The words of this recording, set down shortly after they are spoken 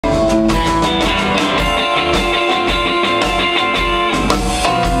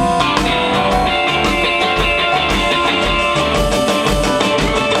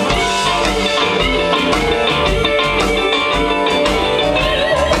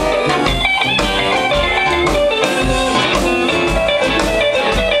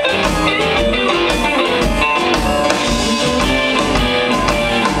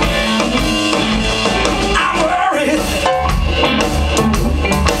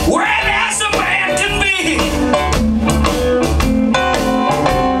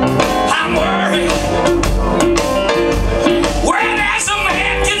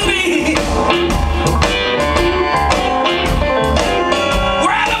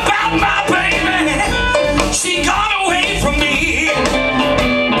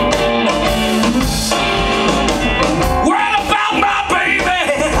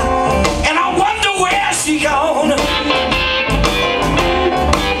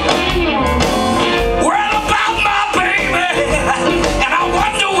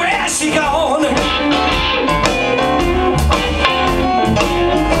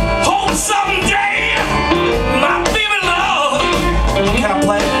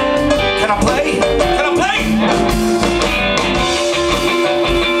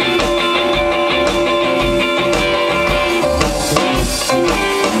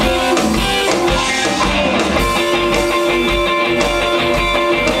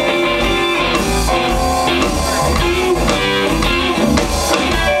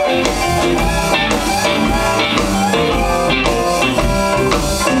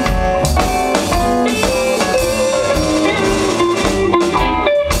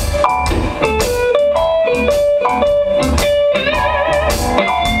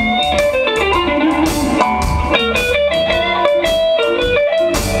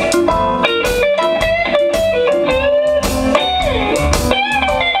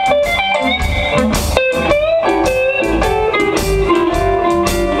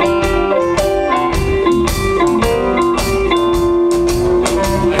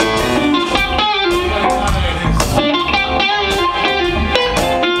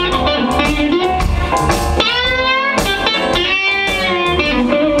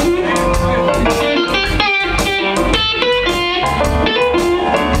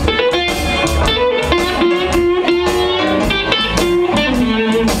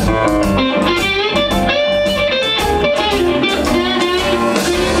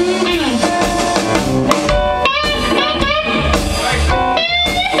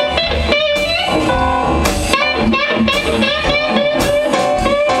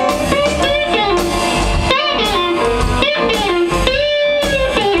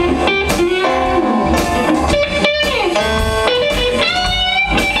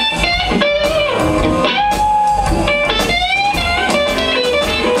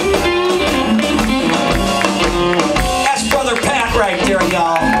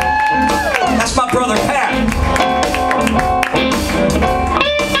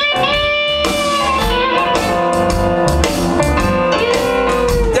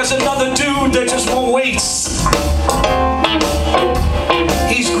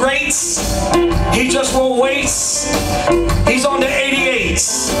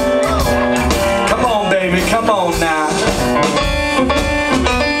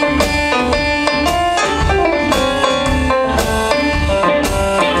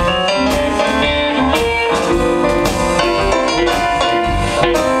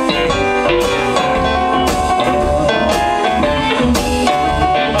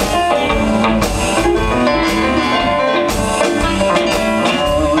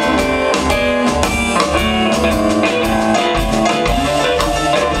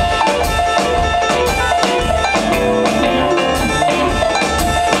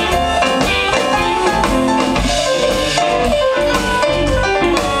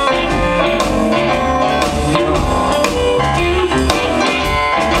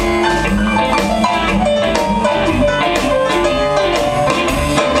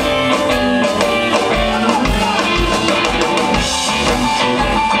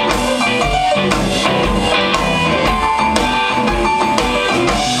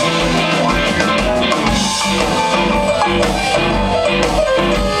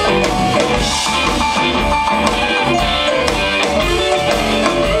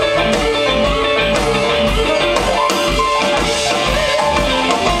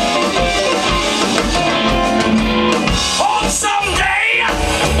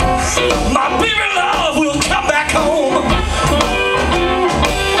My baby love will come back home.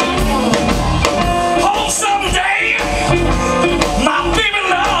 Oh, someday my baby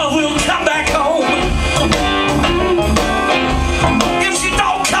love will come back home. If she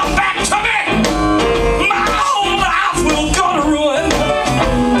don't come back to me, my whole life will go to ruin.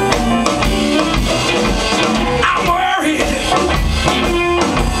 I'm worried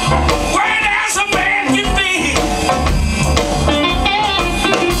where there's a man can be.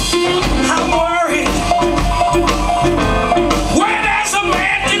 I'm worried where there's a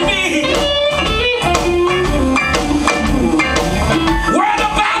man can be. What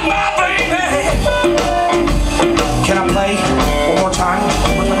about my baby? Can I play one more time?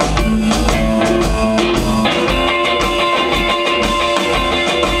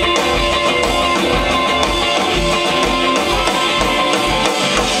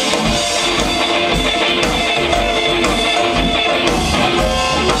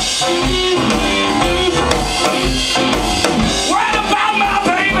 What about my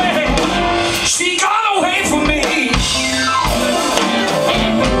baby? She got away from me.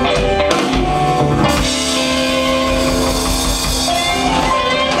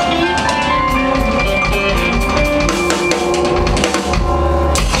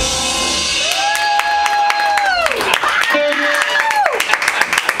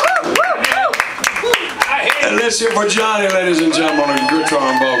 And let's hear for Johnny, ladies and gentlemen, on the guitar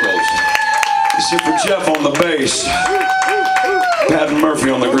and vocals. Let's hear for Geoff on the bass. Pat and Murphy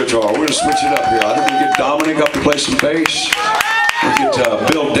on the guitar. We're going to switch it up here. I think we get Dominic up to play some bass. We'll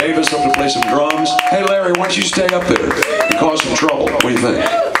get Bill Davis up to play some drums. Hey Larry, why don't you stay up there and cause some trouble? What do you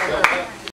think?